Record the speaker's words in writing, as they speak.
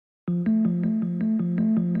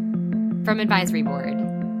From Advisory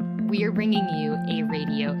Board, we are bringing you a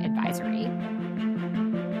radio advisory.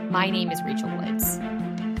 My name is Rachel Woods.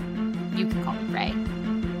 You can call me Ray.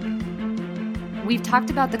 We've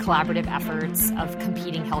talked about the collaborative efforts of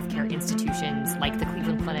competing healthcare institutions like the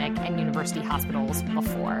Cleveland Clinic and university hospitals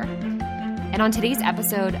before. And on today's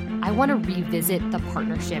episode, I want to revisit the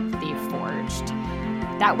partnership they've forged.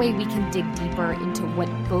 That way we can dig deeper into what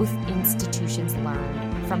both institutions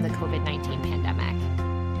learned from the COVID-19 pandemic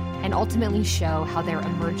and ultimately show how they're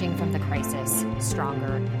emerging from the crisis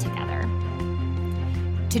stronger together.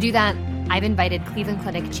 To do that, I've invited Cleveland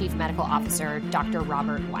Clinic Chief Medical Officer Dr.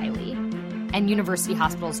 Robert Wiley and University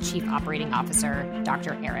Hospital's Chief Operating Officer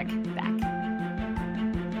Dr. Eric Beck.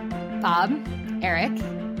 Bob, Eric,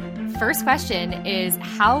 first question is,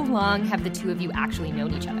 how long have the two of you actually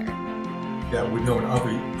known each other? Yeah, we've known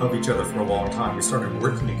of each other for a long time. We started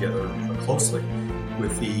working together closely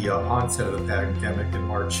with the onset of the pandemic in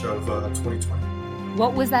March of 2020.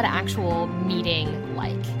 What was that actual meeting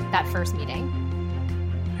like, that first meeting?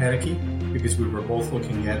 Panicky, because we were both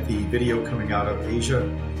looking at the video coming out of Asia.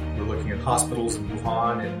 We were looking at hospitals in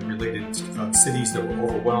Wuhan and related cities that were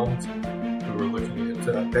overwhelmed. We were looking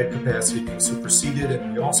at bed capacity being superseded,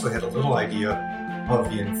 and we also had a little idea of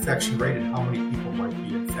the infection rate and how many people might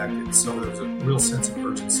be infected. So there was a real sense of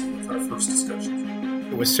urgency with our first discussions.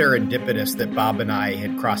 It was serendipitous that Bob and I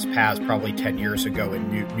had crossed paths probably 10 years ago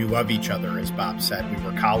and knew of each other, as Bob said. We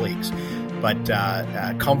were colleagues, but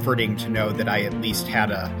comforting to know that I at least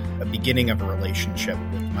had a beginning of a relationship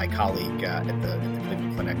with my colleague at the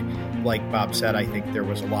Cleveland Clinic. Like Bob said, I think there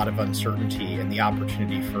was a lot of uncertainty, and the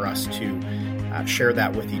opportunity for us to share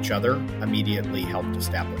that with each other immediately helped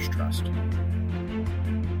establish trust.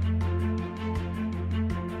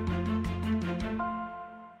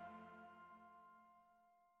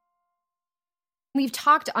 We've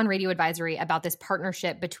talked on Radio Advisory about this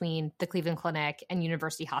partnership between the Cleveland Clinic and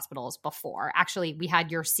university hospitals before. Actually, we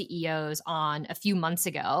had your CEOs on a few months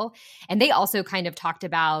ago, and they also kind of talked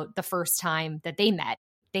about the first time that they met.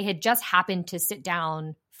 They had just happened to sit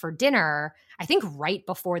down for dinner, I think right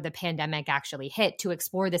before the pandemic actually hit, to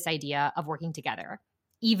explore this idea of working together,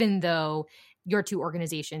 even though your two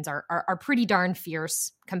organizations are pretty darn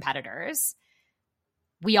fierce competitors.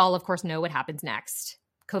 We all, of course, know what happens next.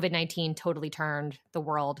 COVID-19 totally turned the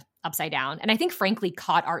world upside down, and I think, frankly,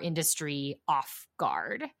 caught our industry off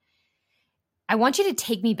guard. I want you to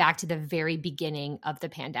take me back to the very beginning of the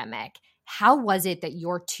pandemic. How was it that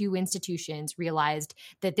your two institutions realized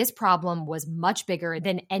that this problem was much bigger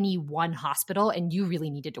than any one hospital and you really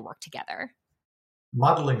needed to work together?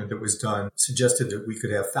 Modeling that was done suggested that we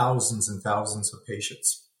could have thousands and thousands of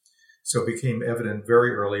patients. So it became evident very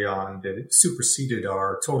early on that it superseded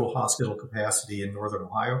our total hospital capacity in Northern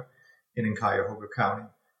Ohio and in Cuyahoga County,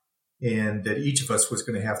 and that each of us was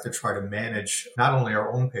going to have to try to manage not only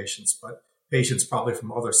our own patients, but patients probably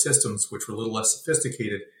from other systems which were a little less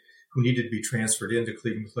sophisticated who needed to be transferred into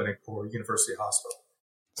Cleveland Clinic or University Hospital.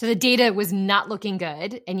 So the data was not looking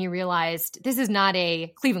good, and you realized this is not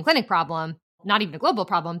a Cleveland Clinic problem, not even a global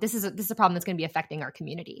problem. This is a problem that's going to be affecting our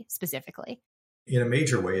community specifically. In a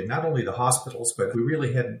major way, and not only the hospitals, but we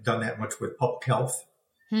really hadn't done that much with public health.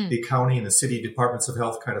 The county and the city departments of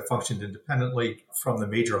health kind of functioned independently from the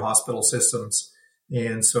major hospital systems.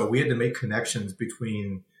 And so we had to make connections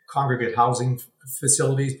between congregate housing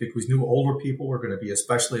facilities because we knew older people were going to be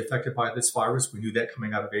especially affected by this virus. We knew that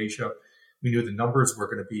coming out of Asia. We knew the numbers were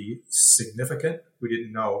going to be significant. We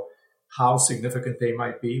didn't know how significant they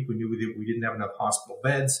might be. We knew that we didn't have enough hospital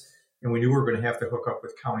beds. And we knew we were going to have to hook up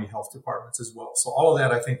with county health departments as well. So all of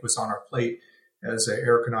that, I think, was on our plate as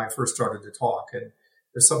Eric and I first started to talk. And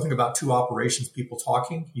there's something about two operations people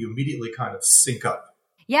talking, you immediately kind of sync up.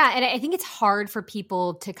 Yeah, and I think it's hard for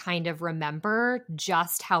people to kind of remember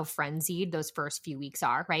just how frenzied those first few weeks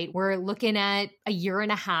are, right? We're looking at a year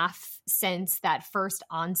and a half since that first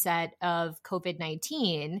onset of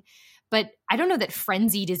COVID-19. But I don't know that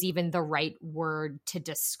frenzied is even the right word to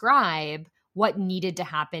describe what needed to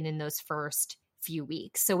happen in those first few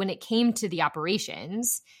weeks. So when it came to the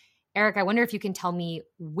operations, Eric, I wonder if you can tell me,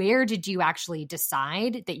 where did you actually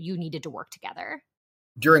decide that you needed to work together?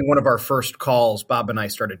 During one of our first calls, Bob and I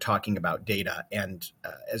started talking about data. And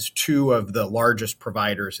as two of the largest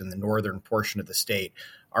providers in the northern portion of the state,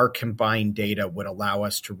 our combined data would allow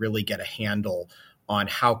us to really get a handle on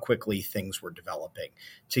how quickly things were developing,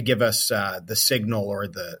 to give us the signal or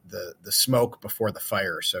the smoke before the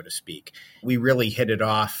fire, so to speak. We really hit it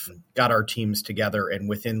off, got our teams together, and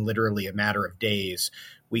within literally a matter of days,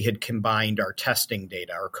 we had combined our testing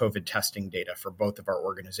data, our COVID testing data for both of our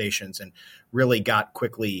organizations, and really got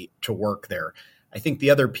quickly to work there. I think the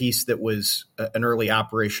other piece that was an early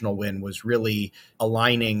operational win was really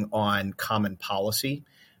aligning on common policy,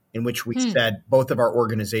 in which we said both of our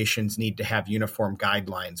organizations need to have uniform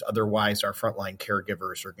guidelines. Otherwise, our frontline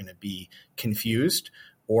caregivers are going to be confused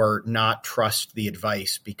or not trust the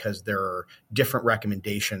advice because there are different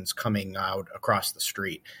recommendations coming out across the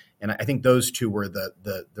street. And I think those two were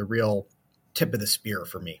the real tip of the spear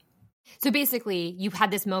for me. So basically, you've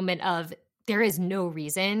had this moment of there is no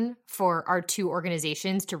reason for our two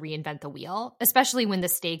organizations to reinvent the wheel, especially when the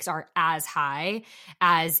stakes are as high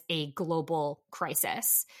as a global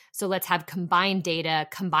crisis. So let's have combined data,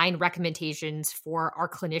 combined recommendations for our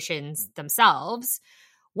clinicians themselves.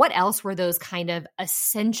 What else were those kind of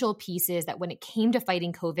essential pieces that when it came to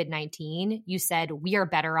fighting COVID-19, you said we are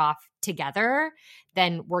better off together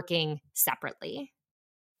than working separately?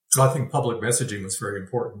 So I think public messaging was very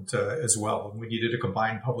important as well. We needed a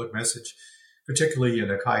combined public message, particularly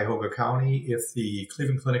in Cuyahoga County. If the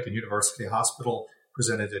Cleveland Clinic and University Hospital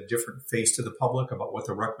presented a different face to the public about what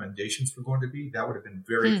the recommendations were going to be, that would have been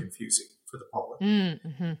very confusing for the public.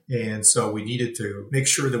 And so we needed to make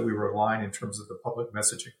sure that we were aligned in terms of the public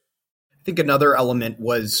messaging. I think another element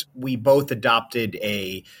was we both adopted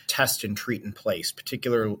a test and treat in place,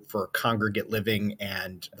 particularly for congregate living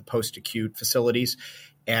and the post-acute facilities.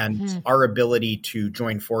 And our ability to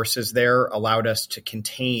join forces there allowed us to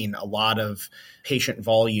contain a lot of patient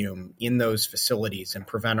volume in those facilities and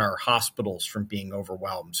prevent our hospitals from being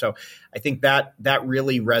overwhelmed. So I think that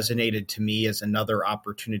really resonated to me as another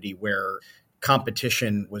opportunity where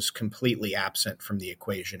competition was completely absent from the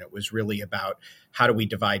equation. It was really about how do we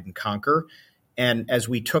divide and conquer. And as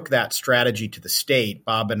we took that strategy to the state,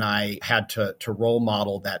 Bob and I had to role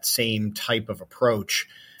model that same type of approach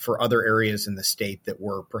for other areas in the state that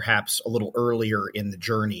were perhaps a little earlier in the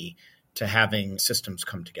journey to having systems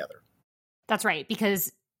come together. That's right.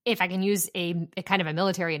 Because if I can use a kind of a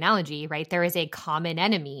military analogy, right, there is a common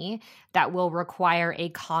enemy that will require a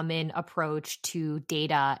common approach to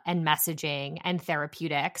data and messaging and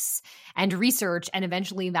therapeutics and research and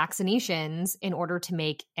eventually vaccinations in order to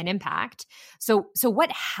make an impact. So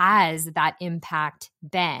what has that impact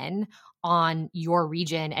been on your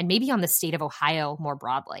region and maybe on the state of Ohio more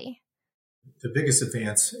broadly? The biggest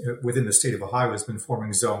advance within the state of Ohio has been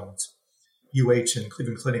forming zones. UH and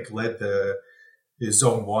Cleveland Clinic led the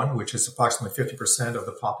Zone 1, which is approximately 50% of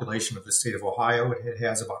the population of the state of Ohio. It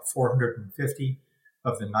has about 450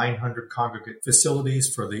 of the 900 congregate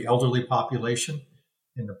facilities for the elderly population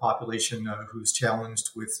and the population who's challenged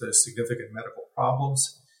with significant medical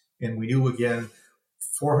problems. And we knew, again,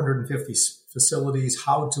 450 facilities.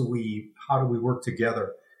 How do we work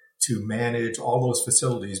together to manage all those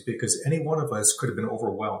facilities? Because any one of us could have been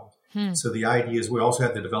overwhelmed. So the idea is we also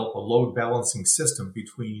had to develop a load balancing system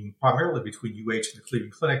primarily between UH and the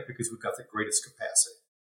Cleveland Clinic because we've got the greatest capacity.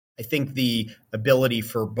 I think the ability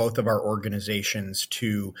for both of our organizations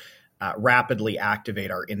to rapidly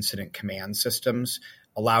activate our incident command systems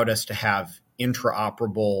allowed us to have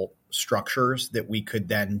interoperable structures that we could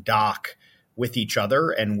then dock with each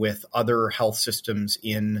other and with other health systems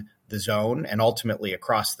in the zone and ultimately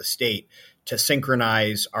across the state to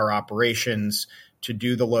synchronize our operations, to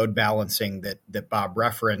do the load balancing that Bob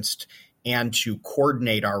referenced, and to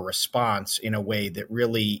coordinate our response in a way that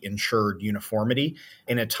really ensured uniformity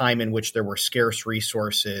in a time in which there were scarce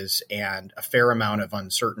resources and a fair amount of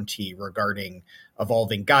uncertainty regarding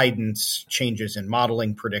evolving guidance, changes in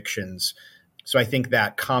modeling predictions. So I think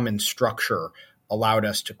that common structure allowed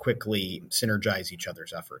us to quickly synergize each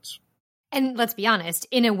other's efforts. And let's be honest,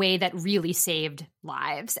 in a way that really saved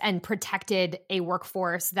lives and protected a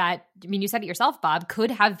workforce that, I mean, you said it yourself, Bob,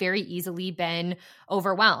 could have very easily been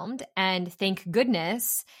overwhelmed. And thank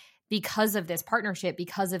goodness, because of this partnership,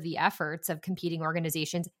 because of the efforts of competing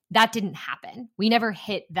organizations, that didn't happen. We never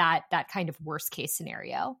hit that kind of worst case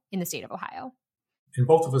scenario in the state of Ohio. And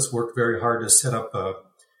both of us worked very hard to set up a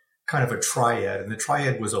kind of a triad. And the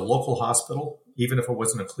triad was a local hospital, even if it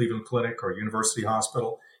wasn't a Cleveland Clinic or University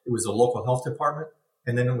Hospital. It was a local health department,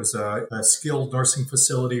 and then it was a skilled nursing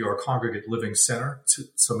facility or a congregate living center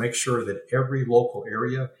to make sure that every local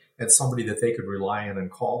area had somebody that they could rely on and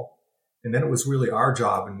call. And then it was really our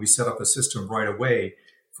job, and we set up a system right away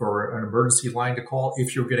for an emergency line to call.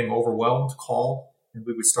 If you're getting overwhelmed, call, and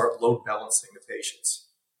we would start load balancing the patients.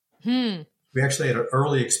 We actually had an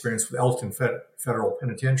early experience with Elkton Federal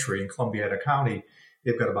Penitentiary in Columbiana County.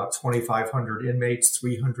 They've got about 2,500 inmates,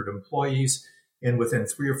 300 employees. And within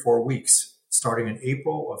 3 or 4 weeks, starting in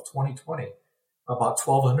April of 2020, about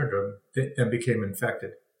 1,200 of them became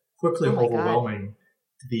infected, quickly overwhelming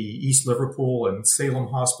the East Liverpool and Salem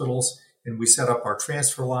hospitals And we set up our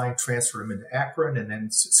transfer line, transferred them into Akron. And then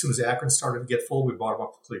as soon as Akron started to get full, we brought them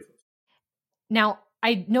up to Cleveland. Now,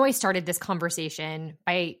 I know I started this conversation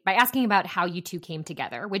by asking about how you two came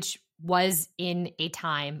together, which was in a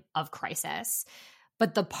time of crisis.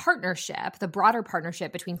 But the partnership, the broader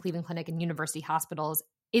partnership between Cleveland Clinic and University Hospitals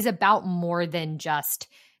is about more than just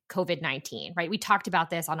COVID-19, right? We talked about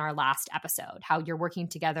this on our last episode, how you're working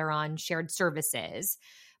together on shared services,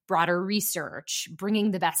 broader research, bringing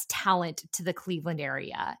the best talent to the Cleveland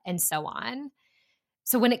area, and so on.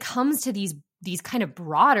 So when it comes to these kind of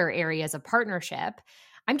broader areas of partnership,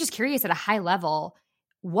 I'm just curious at a high level,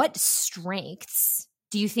 what strengths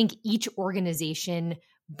do you think each organization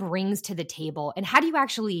brings to the table? And how do you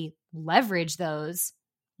actually leverage those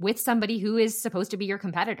with somebody who is supposed to be your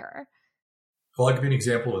competitor? Well, I'll give you an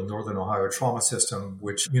example of Northern Ohio Trauma System,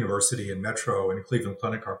 which University and Metro and Cleveland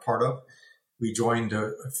Clinic are part of. We joined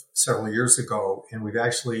several years ago, and we've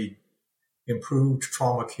actually improved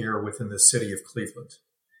trauma care within the city of Cleveland.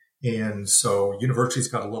 And so university's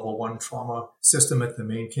got a level 1 trauma system at the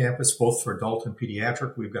main campus, both for adult and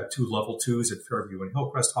pediatric. We've got 2 level 2s at Fairview and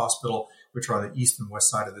Hillcrest Hospital, which are on the east and west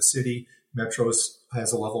side of the city. Metro's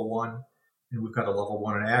has a level 1, and we've got a level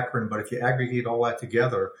 1 in Akron. But if you aggregate all that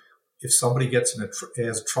together, if somebody gets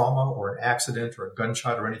has trauma or an accident or a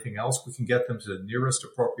gunshot or anything else, we can get them to the nearest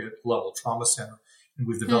appropriate level trauma center. And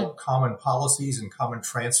we've developed common policies and common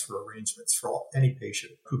transfer arrangements for any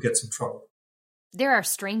patient who gets in trouble. There are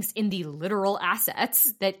strengths in the literal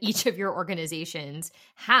assets that each of your organizations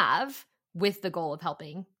have with the goal of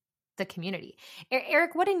helping the community.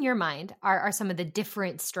 Eric, what in your mind are some of the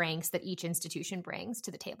different strengths that each institution brings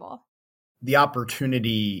to the table? The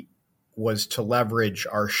opportunity was to leverage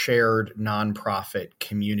our shared nonprofit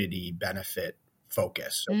community benefit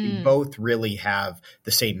focus. So we both really have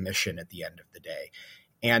the same mission at the end of the day.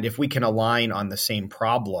 And if we can align on the same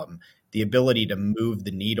problem, the ability to move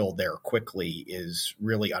the needle there quickly is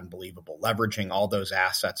really unbelievable, leveraging all those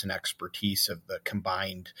assets and expertise of the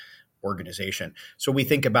combined organization. So we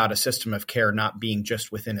think about a system of care not being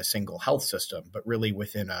just within a single health system, but really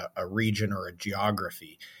within a region or a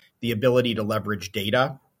geography. The ability to leverage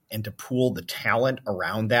data and to pool the talent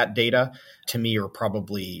around that data, to me, are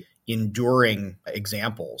probably enduring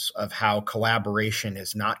examples of how collaboration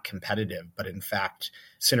is not competitive, but in fact,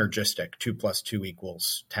 synergistic. 2 + 2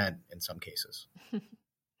 = 10 in some cases.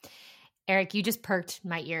 Eric, you just perked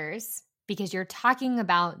my ears because you're talking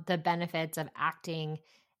about the benefits of acting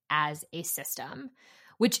as a system,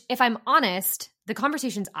 which, if I'm honest, the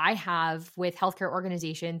conversations I have with healthcare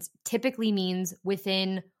organizations typically means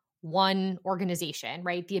within one organization,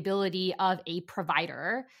 right? The ability of a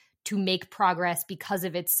provider to make progress because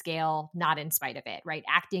of its scale, not in spite of it, right?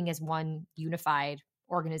 Acting as one unified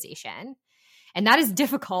organization. And that is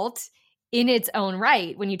difficult in its own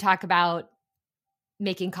right when you talk about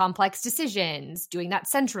making complex decisions, doing that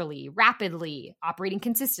centrally, rapidly, operating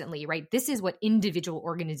consistently, right? This is what individual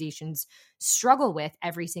organizations struggle with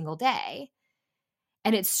every single day.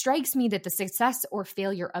 And it strikes me that the success or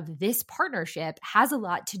failure of this partnership has a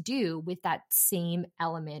lot to do with that same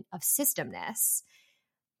element of systemness.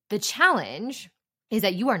 The challenge is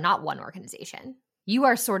that you are not one organization. You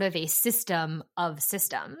are sort of a system of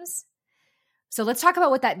systems. So let's talk about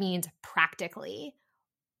what that means practically.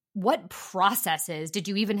 What processes did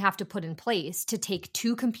you even have to put in place to take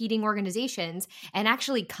 2 competing organizations and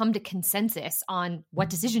actually come to consensus on what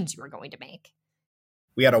decisions you were going to make?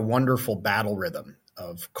 We had a wonderful battle rhythm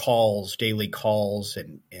of calls, daily calls,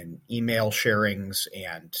 and email sharings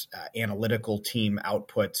and analytical team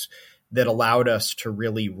outputs that allowed us to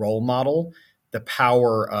really role model the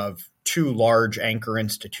power of 2 large anchor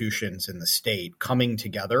institutions in the state coming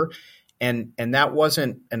together. And that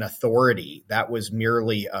wasn't an authority. That was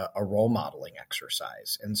merely a role modeling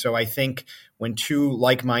exercise. And so I think when 2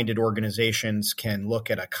 like-minded organizations can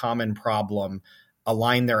look at a common problem,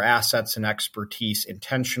 align their assets and expertise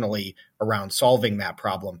intentionally around solving that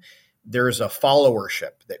problem, there's a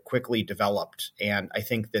followership that quickly developed. And I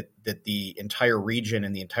think that the entire region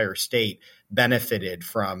and the entire state benefited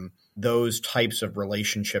from those types of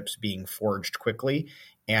relationships being forged quickly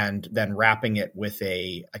and then wrapping it with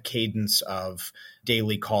a cadence of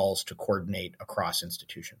daily calls to coordinate across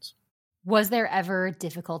institutions. Was there ever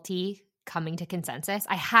difficulty coming to consensus?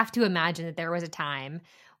 I have to imagine that there was a time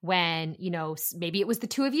when, maybe it was the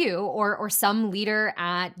 2 of you or some leader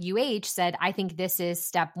at UH said, I think this is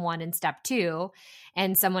step 1 and step 2.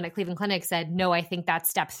 And someone at Cleveland Clinic said, no, I think that's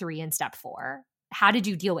step 3 and step 4. How did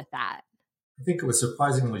you deal with that? I think it was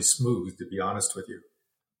surprisingly smooth, to be honest with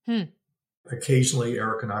you. Occasionally,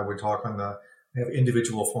 Eric and I would talk on the have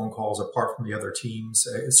individual phone calls apart from the other teams.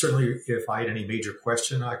 Certainly, if I had any major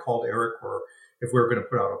question, I called Eric, or if we were going to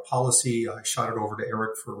put out a policy, I shot it over to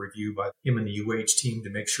Eric for review by him and the UH team to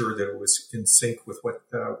make sure that it was in sync with what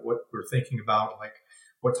we're thinking about, like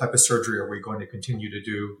what type of surgery are we going to continue to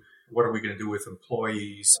do? What are we going to do with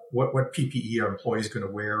employees? What PPE are employees going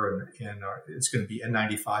to wear? And it's going to be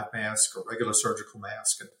N95 mask or regular surgical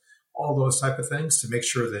mask and all those type of things to make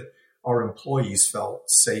sure that our employees felt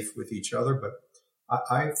safe with each other. But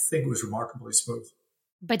I think it was remarkably smooth.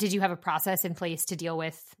 But did you have a process in place to deal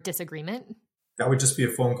with disagreement? That would just be a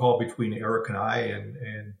phone call between Eric and I,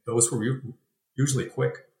 and those were usually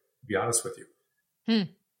quick, to be honest with you.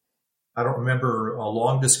 I don't remember a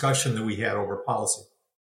long discussion that we had over policy.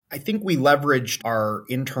 I think we leveraged our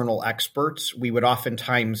internal experts. We would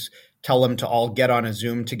oftentimes tell them to all get on a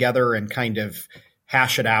Zoom together and kind of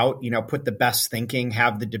hash it out, put the best thinking,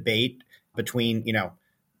 have the debate between,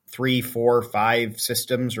 3, 4, 5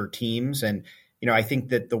 systems or teams. And, I think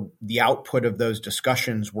that the output of those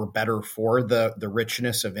discussions were better for the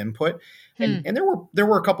richness of input. And there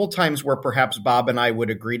were a couple times where perhaps Bob and I would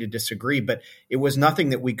agree to disagree, but it was nothing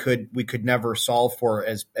that we could never solve for,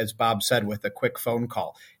 as Bob said, with a quick phone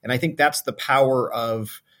call. And I think that's the power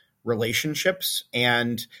of relationships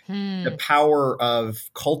and the power of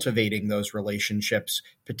cultivating those relationships,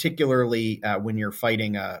 particularly when you're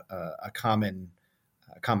fighting a common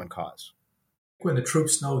cause. When the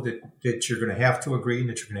troops know that you're going to have to agree and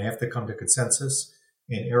that you're going to have to come to consensus,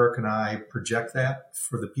 and Eric and I project that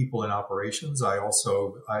for the people in operations, I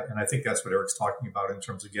think that's what Eric's talking about in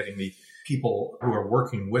terms of getting the people who are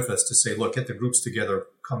working with us to say, look, get the groups together,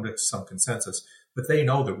 come to some consensus. But they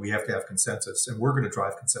know that we have to have consensus, and we're going to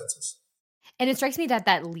drive consensus. And it strikes me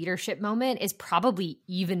that leadership moment is probably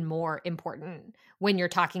even more important when you're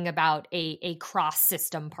talking about a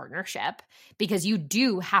cross-system partnership, because you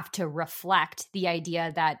do have to reflect the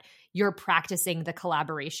idea that you're practicing the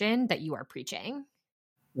collaboration that you are preaching.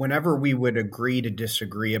 Whenever we would agree to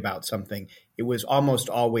disagree about something, it was almost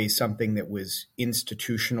always something that was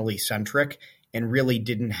institutionally centric and really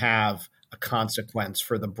didn't have a consequence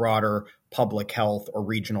for the broader public health or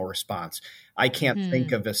regional response. I can't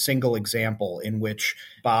think of a single example in which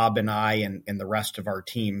Bob and I and the rest of our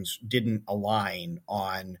teams didn't align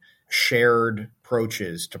on shared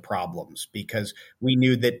approaches to problems, because we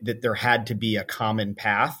knew that there had to be a common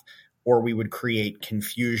path, or we would create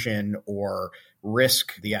confusion or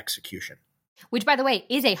risk the execution. Which, by the way,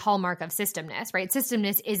 is a hallmark of systemness, right?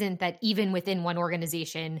 Systemness isn't that even within one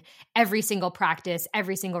organization, every single practice,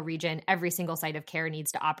 every single region, every single site of care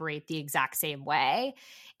needs to operate the exact same way.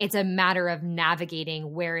 It's a matter of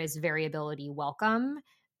navigating where is variability welcome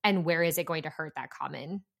and where is it going to hurt that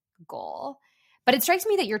common goal. But it strikes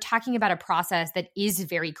me that you're talking about a process that is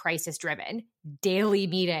very crisis-driven. Daily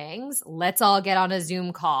meetings, let's all get on a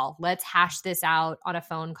Zoom call, let's hash this out on a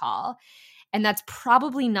phone call. And that's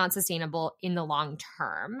probably not sustainable in the long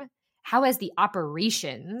term. How has the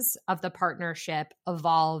operations of the partnership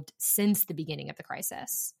evolved since the beginning of the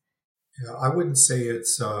crisis? Yeah, I wouldn't say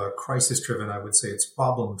it's crisis-driven. I would say it's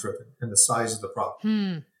problem-driven and the size of the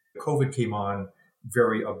problem. COVID came on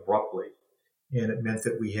very abruptly, and it meant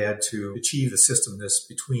that we had to achieve the systemness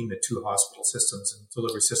between the two hospital systems and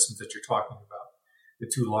delivery systems that you're talking about,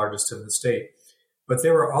 the two largest in the state. But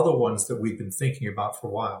there are other ones that we've been thinking about for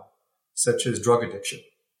a while, such as drug addiction,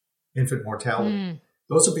 infant mortality.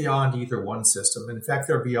 Those are beyond either one system. And in fact,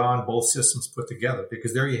 they're beyond both systems put together,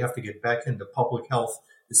 because there you have to get back into public health,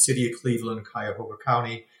 the city of Cleveland, Cuyahoga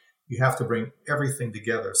County. You have to bring everything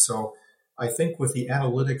together. So I think with the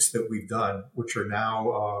analytics that we've done, which are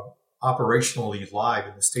now operationally live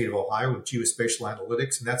in the state of Ohio with geospatial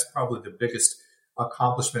analytics, and that's probably the biggest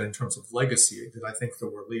accomplishment in terms of legacy that I think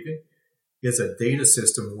that we're leaving, is a data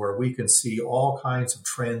system where we can see all kinds of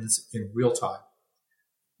trends in real time,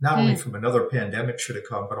 not only from another pandemic should it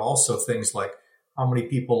come, but also things like how many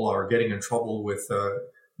people are getting in trouble with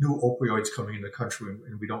new opioids coming in the country,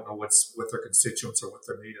 and we don't know what their constituents or what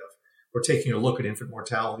they're made of. We're taking a look at infant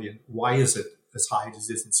mortality and why is it as high as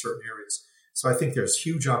it is in certain areas. So I think there's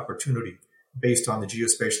huge opportunity based on the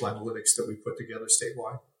geospatial analytics that we put together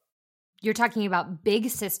statewide. You're talking about big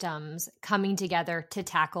systems coming together to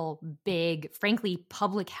tackle big, frankly,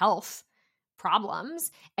 public health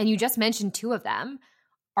problems. And you just mentioned two of them.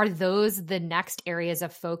 Are those the next areas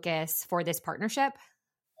of focus for this partnership?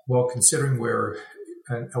 Well, considering where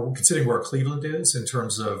Cleveland is in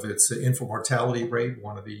terms of its infant mortality rate,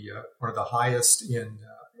 one of the highest in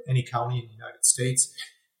any county in the United States,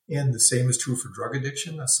 and the same is true for drug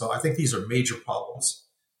addiction. So I think these are major problems,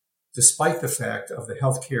 despite the fact of the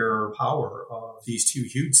healthcare power of these two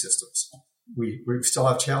huge systems. we still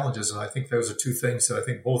have challenges. And I think those are two things that I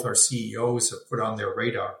think both our CEOs have put on their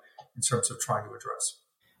radar in terms of trying to address.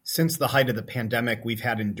 Since the height of the pandemic, we've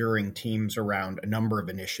had enduring teams around a number of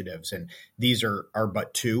initiatives, and these are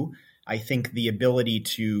but two. I think the ability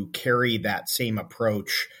to carry that same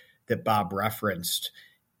approach that Bob referenced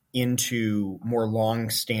into more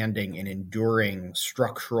long-standing and enduring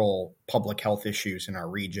structural public health issues in our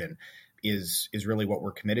region is really what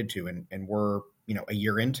we're committed to. And we're, a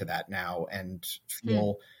year into that now and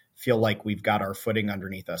feel like we've got our footing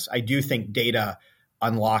underneath us. I do think data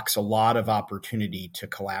unlocks a lot of opportunity to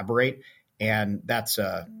collaborate. And that's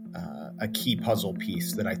a key puzzle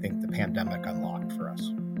piece that I think the pandemic unlocked for us.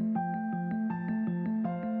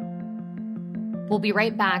 We'll be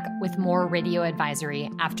right back with more Radio Advisory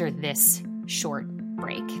after this short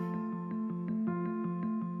break.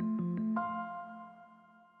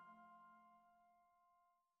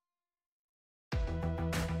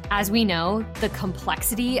 As we know, the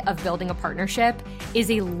complexity of building a partnership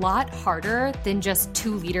is a lot harder than just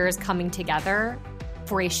two leaders coming together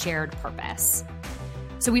for a shared purpose.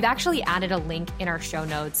 So we've actually added a link in our show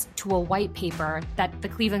notes to a white paper that the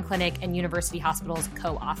Cleveland Clinic and University Hospitals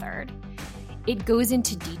co-authored. It goes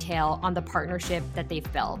into detail on the partnership that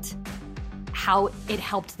they've built, how it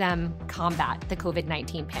helped them combat the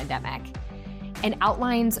COVID-19 pandemic, and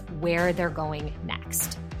outlines where they're going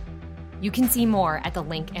next. You can see more at the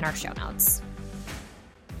link in our show notes.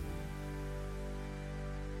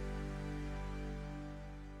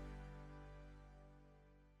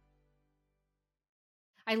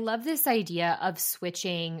 I love this idea of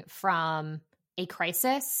switching from a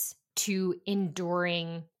crisis to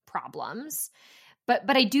enduring problems.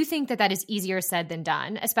 But I do think that is easier said than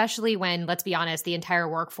done, especially when, let's be honest, the entire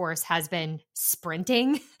workforce has been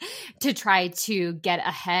sprinting to try to get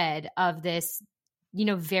ahead of this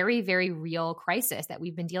very, very real crisis that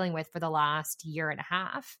we've been dealing with for the last year and a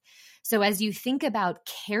half. So as you think about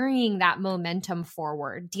carrying that momentum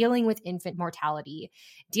forward, dealing with infant mortality,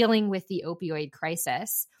 dealing with the opioid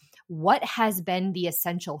crisis, what has been the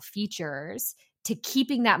essential features to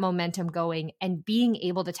keeping that momentum going and being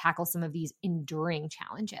able to tackle some of these enduring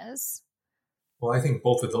challenges? Well, I think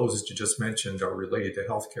both of those, as you just mentioned, are related to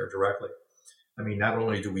healthcare directly. I mean, not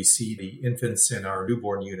only do we see the infants in our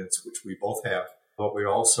newborn units, which we both have, but we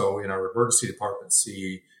also, in our emergency department,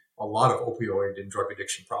 see a lot of opioid and drug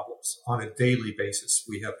addiction problems on a daily basis.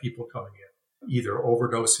 We have people coming in, either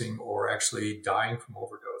overdosing or actually dying from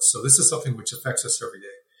overdose. So this is something which affects us every day.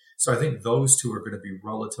 So I think those two are going to be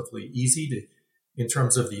relatively easy in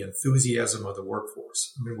terms of the enthusiasm of the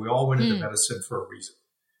workforce. I mean, we all went into medicine for a reason.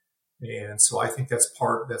 And so I think that's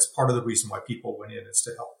part of the reason why people went in, is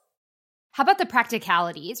to help. How about the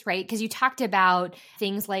practicalities, right? Because you talked about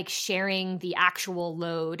things like sharing the actual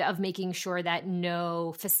load of making sure that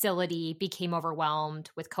no facility became overwhelmed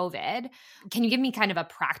with COVID. Can you give me kind of a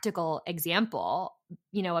practical example,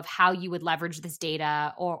 of how you would leverage this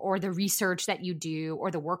data or the research that you do or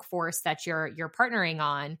the workforce that you're partnering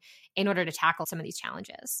on in order to tackle some of these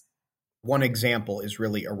challenges? One example is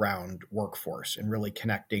really around workforce and really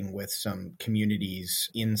connecting with some communities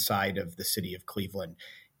inside of the city of Cleveland,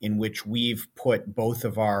 in which we've put both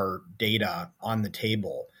of our data on the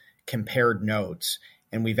table, compared notes,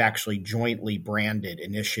 and we've actually jointly branded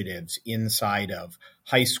initiatives inside of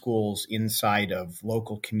high schools, inside of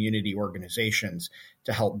local community organizations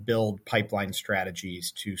to help build pipeline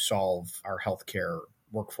strategies to solve our healthcare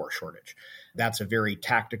workforce shortage. That's a very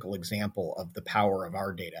tactical example of the power of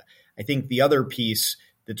our data. I think the other piece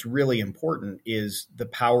that's really important is the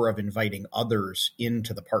power of inviting others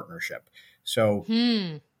into the partnership. So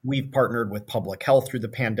we've partnered with public health through the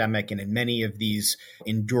pandemic, and in many of these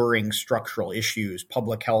enduring structural issues,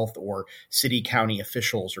 public health or city county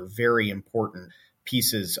officials are very important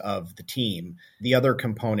pieces of the team. The other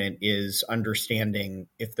component is understanding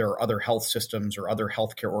if there are other health systems or other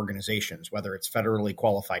healthcare organizations, whether it's federally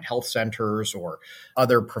qualified health centers or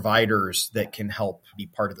other providers that can help be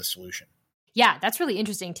part of the solution. Yeah, that's really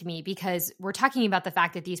interesting to me because we're talking about the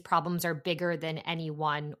fact that these problems are bigger than any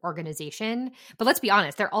one organization. But let's be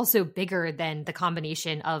honest, they're also bigger than the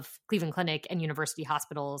combination of Cleveland Clinic and University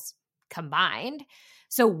Hospitals combined.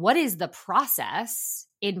 So what is the process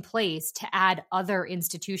in place to add other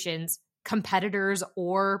institutions, competitors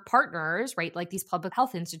or partners, right? Like these public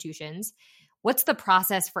health institutions. What's the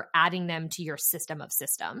process for adding them to your system of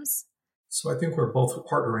systems? So I think we're both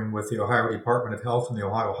partnering with the Ohio Department of Health and the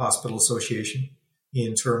Ohio Hospital Association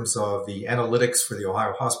in terms of the analytics for the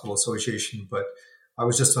Ohio Hospital Association. But I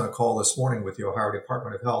was just on a call this morning with the Ohio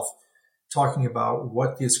Department of Health talking about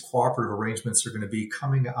what these cooperative arrangements are going to be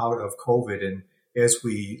coming out of COVID. And as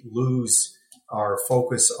we lose our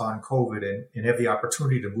focus on COVID and have the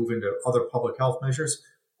opportunity to move into other public health measures,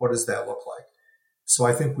 what does that look like? So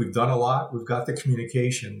I think we've done a lot. We've got the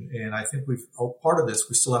communication, and I think part of this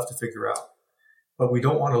we still have to figure out. But we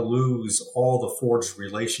don't want to lose all the forged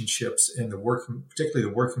relationships and particularly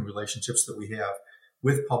the working relationships that we have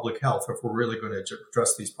with public health if we're really going to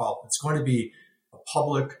address these problems. It's going to be a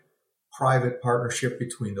public-private partnership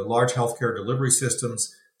between the large healthcare delivery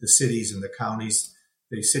systems, the cities and the counties,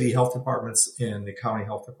 the city health departments and the county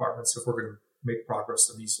health departments if we're going to make progress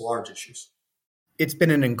on these large issues. It's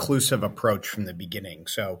been an inclusive approach from the beginning.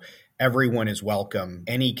 So everyone is welcome.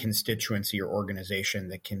 Any constituency or organization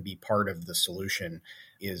that can be part of the solution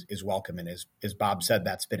is welcome. And as Bob said,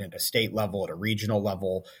 that's been at a state level, at a regional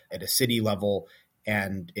level, at a city level.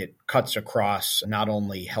 And it cuts across not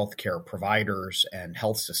only healthcare providers and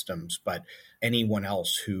health systems, but anyone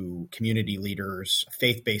else community leaders,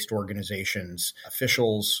 faith-based organizations,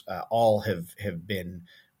 officials, all have been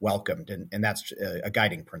welcomed. And that's a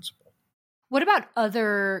guiding principle. What about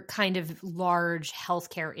other kind of large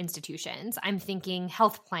healthcare institutions? I'm thinking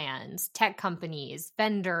health plans, tech companies,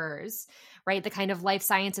 vendors, right? The kind of life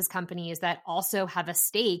sciences companies that also have a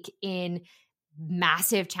stake in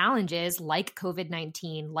massive challenges like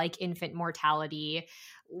COVID-19, like infant mortality,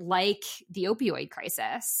 like the opioid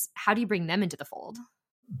crisis. How do you bring them into the fold?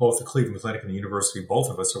 Both the Cleveland Clinic and the university, both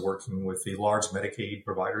of us are working with the large Medicaid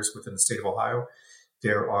providers within the state of Ohio.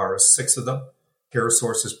 There are 6 of them.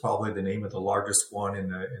 CareSource is probably the name of the largest one in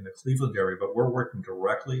the Cleveland area, but we're working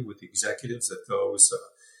directly with the executives at those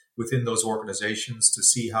within those organizations to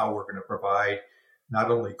see how we're going to provide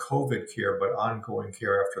not only COVID care, but ongoing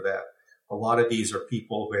care after that. A lot of these are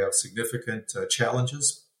people who have significant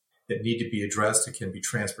challenges that need to be addressed. It can be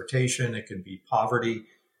transportation, it can be poverty,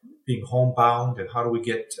 being homebound, and how do we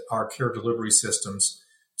get our care delivery systems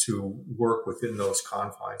to work within those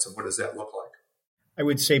confines, and what does that look like? I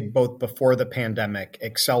would say both before the pandemic,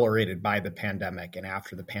 accelerated by the pandemic, and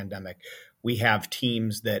after the pandemic, we have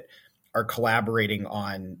teams that are collaborating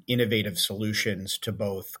on innovative solutions to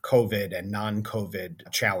both COVID and non-COVID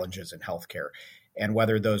challenges in healthcare. And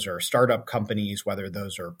whether those are startup companies, whether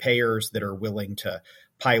those are payers that are willing to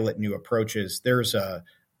pilot new approaches, there's an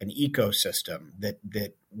ecosystem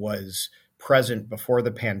that was present before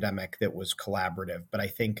the pandemic that was collaborative. But I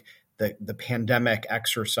think the pandemic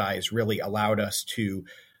exercise really allowed us to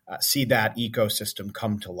see that ecosystem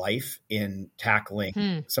come to life in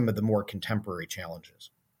tackling some of the more contemporary challenges.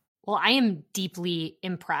 Well, I am deeply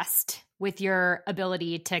impressed with your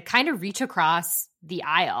ability to kind of reach across the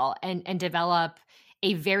aisle and develop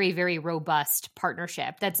a very, very robust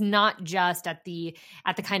partnership that's not just at the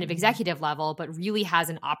kind of executive level, but really has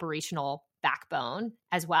an operational backbone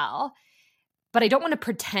as well. But I don't want to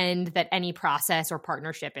pretend that any process or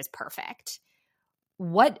partnership is perfect.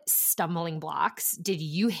 What stumbling blocks did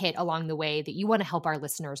you hit along the way that you want to help our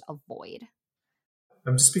listeners avoid?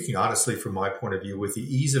 I'm speaking honestly from my point of view. With the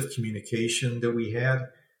ease of communication that we had,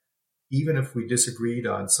 even if we disagreed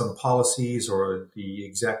on some policies or the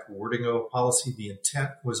exact wording of a policy, the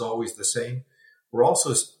intent was always the same. We're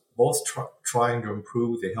also both trying to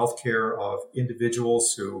improve the healthcare of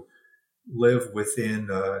individuals who live within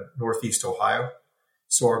Northeast Ohio.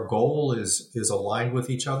 So our goal is aligned with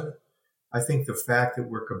each other. I think the fact that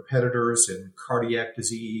we're competitors in cardiac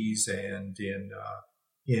disease and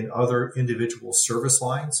in other individual service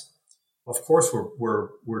lines, of course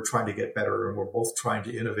we're trying to get better and we're both trying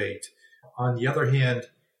to innovate. On the other hand,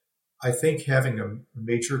 I think having a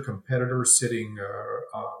major competitor sitting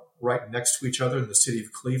right next to each other in the city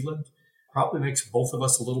of Cleveland probably makes both of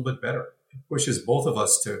us a little bit better. It pushes both of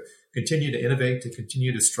us to continue to innovate, to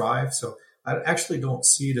continue to strive. So I actually don't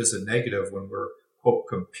see it as a negative when we're, quote,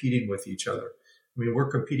 competing with each other. I mean, we're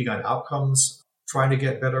competing on outcomes, trying to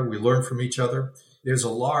get better. We learn from each other. There's a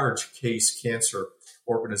large case cancer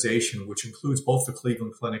organization, which includes both the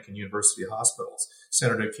Cleveland Clinic and university hospitals,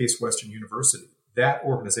 centered at Case Western University. That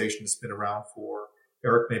organization has been around for,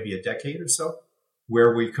 Eric, maybe a decade or so,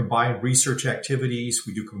 where we combine research activities.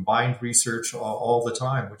 We do combined research all the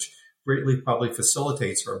time, which greatly probably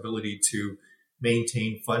facilitates our ability to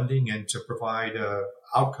maintain funding and to provide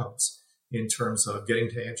outcomes in terms of getting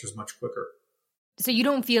to answers much quicker. So you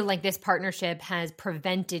don't feel like this partnership has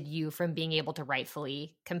prevented you from being able to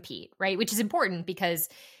rightfully compete, right? Which is important because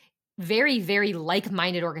very, very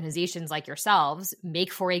like-minded organizations like yourselves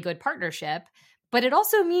make for a good partnership, but it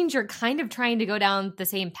also means you're kind of trying to go down the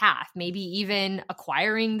same path, maybe even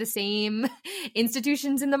acquiring the same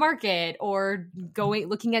institutions in the market or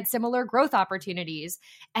looking at similar growth opportunities.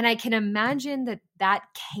 And I can imagine that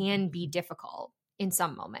can be difficult in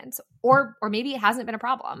some moments, or maybe it hasn't been a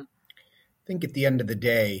problem. I think at the end of the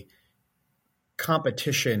day,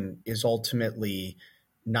 competition is ultimately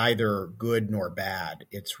neither good nor bad.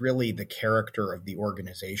 It's really the character of the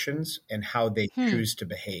organizations and how they choose to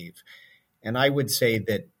behave. And I would say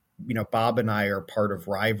that, Bob and I are part of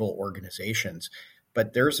rival organizations,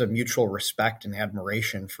 but there's a mutual respect and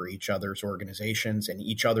admiration for each other's organizations and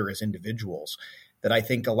each other as individuals that I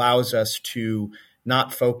think allows us to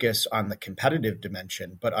not focus on the competitive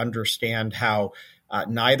dimension, but understand how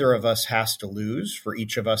neither of us has to lose for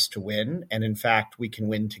each of us to win. And in fact, we can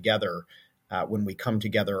win together when we come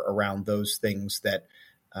together around those things that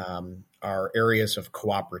are areas of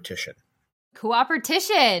cooperation.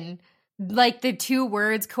 Cooperation, like the two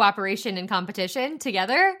words cooperation and competition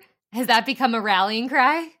together. Has that become a rallying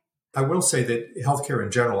cry? I will say that healthcare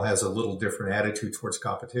in general has a little different attitude towards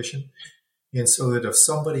competition. And so that if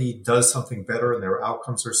somebody does something better and their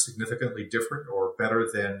outcomes are significantly different or better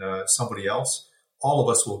than somebody else, all of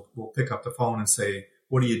us will pick up the phone and say,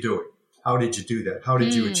 what are you doing? How did you do that? How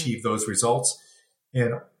did you achieve those results?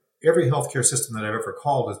 And every healthcare system that I've ever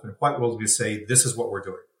called has been quite willing to say, this is what we're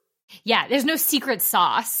doing. Yeah, there's no secret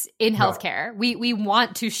sauce in healthcare. No. We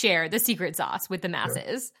want to share the secret sauce with the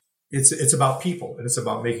masses. Yeah. It's about people, and it's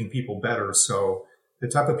about making people better. So the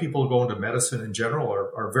type of people who go into medicine in general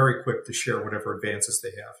are very quick to share whatever advances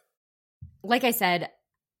they have. Like I said,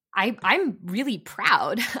 I'm really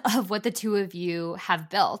proud of what the two of you have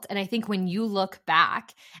built. And I think when you look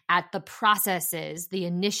back at the processes, the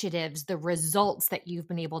initiatives, the results that you've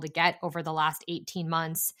been able to get over the last 18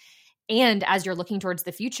 months, and as you're looking towards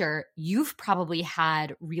the future, you've probably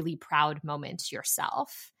had really proud moments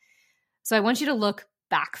yourself. So I want you to look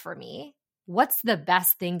back for me. What's the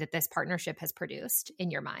best thing that this partnership has produced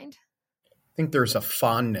in your mind? I think there's a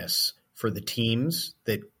fondness for the teams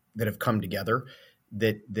that have come together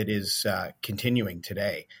that is continuing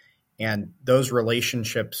today. And those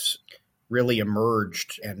relationships really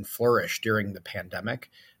emerged and flourished during the pandemic.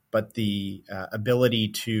 But the ability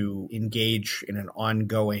to engage in an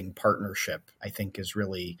ongoing partnership, I think, is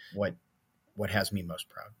really what has me most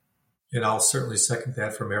proud. And I'll certainly second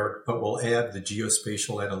that from Eric, but we'll add the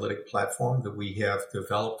geospatial analytic platform that we have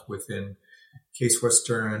developed within Case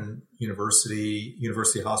Western University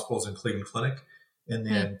Hospitals, and Cleveland Clinic, and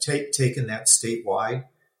then taken that statewide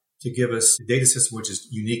to give us a data system which is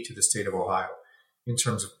unique to the state of Ohio in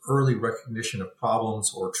terms of early recognition of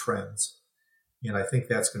problems or trends. And I think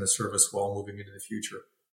that's going to serve us well moving into the future.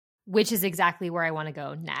 Which is exactly where I want to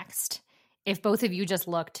go next. If both of you just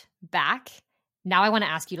looked back, now I want to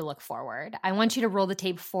ask you to look forward. I want you to roll the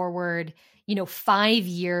tape forward, 5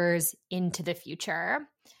 years into the future.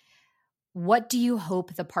 What do you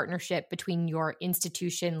hope the partnership between your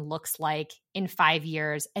institution looks like in 5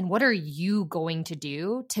 years? And what are you going to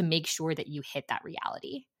do to make sure that you hit that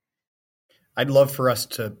reality? I'd love for us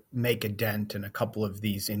to make a dent in a couple of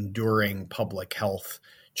these enduring public health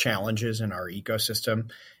challenges in our ecosystem.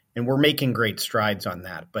 And we're making great strides on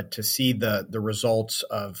that. But to see the results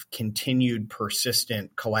of continued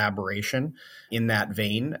persistent collaboration in that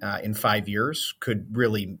vein in 5 years could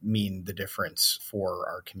really mean the difference for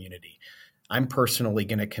our community. I'm personally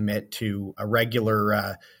going to commit to a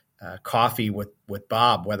regular coffee with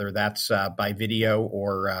Bob, whether that's by video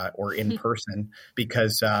or in person,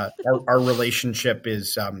 because our relationship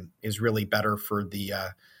is really better for the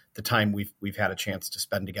time we've had a chance to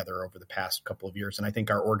spend together over the past couple of years, and I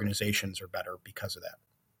think our organizations are better because of that.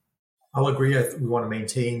 I'll agree. We want to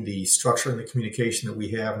maintain the structure and the communication that we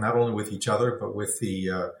have, not only with each other but with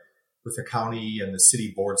the county and the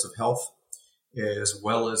city boards of health, as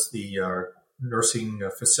well as the nursing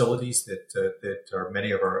facilities that are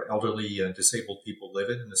many of our elderly and disabled people live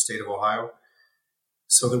in the state of Ohio,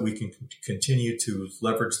 so that we can continue to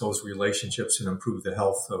leverage those relationships and improve the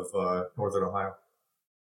health of Northern Ohio.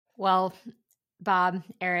 Well, Bob,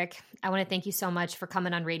 Eric, I want to thank you so much for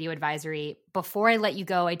coming on Radio Advisory. Before I let you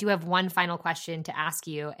go, I do have one final question to ask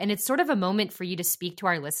you, and it's sort of a moment for you to speak to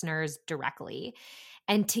our listeners directly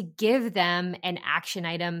and to give them an action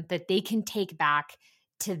item that they can take back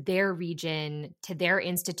to their region, to their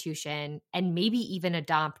institution, and maybe even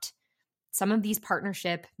adopt some of these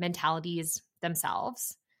partnership mentalities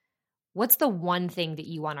themselves. What's the one thing that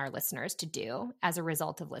you want our listeners to do as a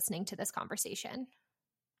result of listening to this conversation?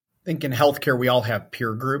 I think in healthcare, we all have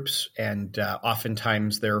peer groups, and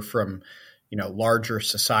oftentimes they're from, larger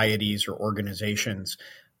societies or organizations.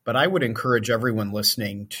 But I would encourage everyone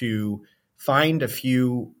listening to find a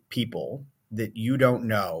few people that you don't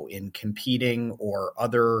know in competing or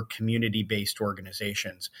other community-based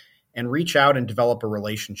organizations and reach out and develop a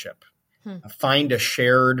relationship. Find a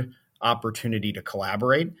shared opportunity to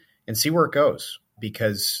collaborate and see where it goes.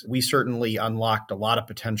 because we certainly unlocked a lot of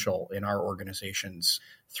potential in our organizations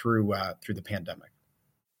through the pandemic.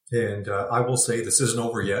 And I will say this isn't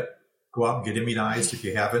over yet. Go out and get immunized if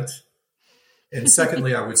you haven't. And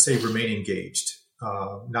secondly, I would say remain engaged.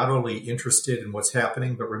 Not only interested in what's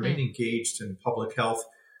happening, but remain engaged in public health,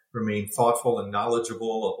 remain thoughtful and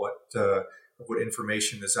knowledgeable of what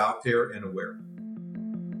information is out there and aware.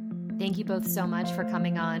 Thank you both so much for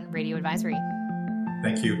coming on Radio Advisory.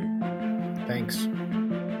 Thank you. Thanks.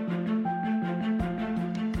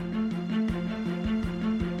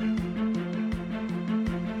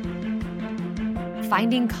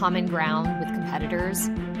 Finding common ground with competitors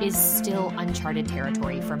is still uncharted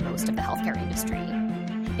territory for most of the healthcare industry.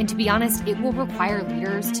 And to be honest, it will require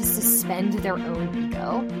leaders to suspend their own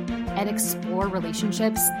ego and explore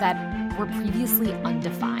relationships that were previously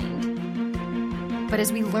undefined. But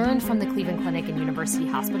as we learned from the Cleveland Clinic and university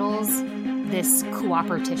hospitals, this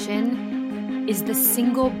cooperation is the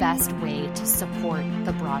single best way to support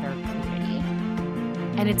the broader community.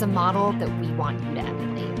 And it's a model that we want you to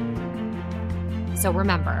emulate. So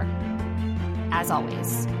remember, as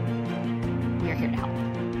always, we are here to help.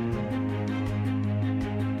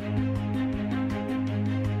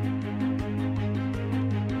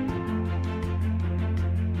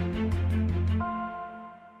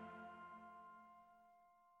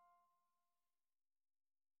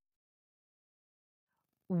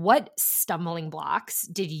 What stumbling blocks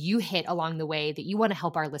did you hit along the way that you want to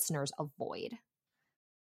help our listeners avoid?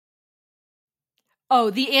 Oh,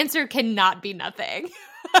 the answer cannot be nothing.